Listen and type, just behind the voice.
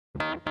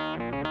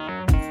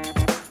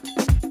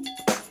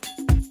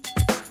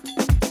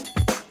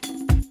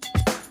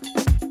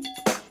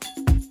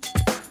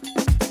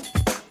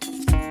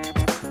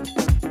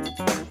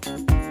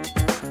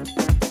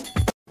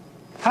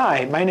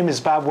Hi, my name is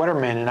Bob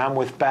Wettermann and I'm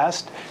with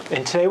BEST,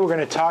 and today we're going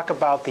to talk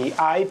about the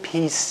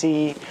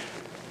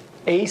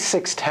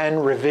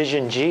IPC-A-610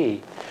 Revision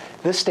G.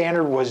 This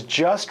standard was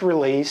just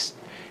released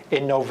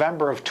in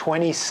November of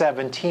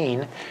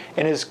 2017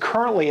 and is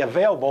currently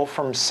available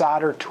from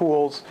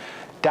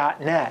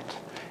soldertools.net.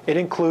 It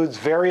includes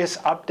various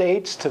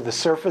updates to the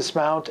surface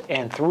mount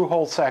and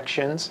through-hole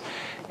sections,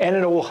 and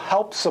it will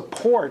help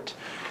support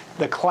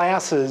the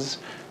classes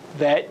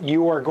that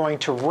you are going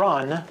to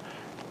run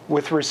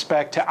with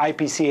respect to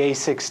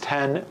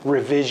IPC-A-610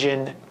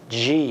 Revision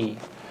G.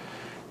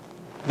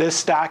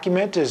 This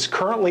document is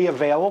currently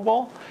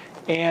available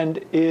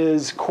and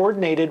is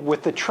coordinated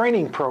with the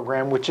training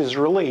program which is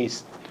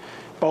released,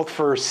 both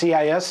for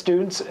CIS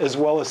students as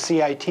well as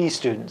CIT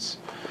students.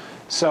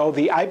 So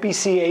the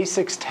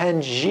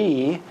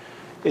IPC-A-610G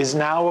is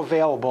now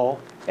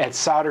available at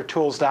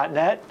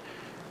soldertools.net.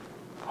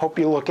 Hope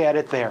you look at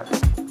it there.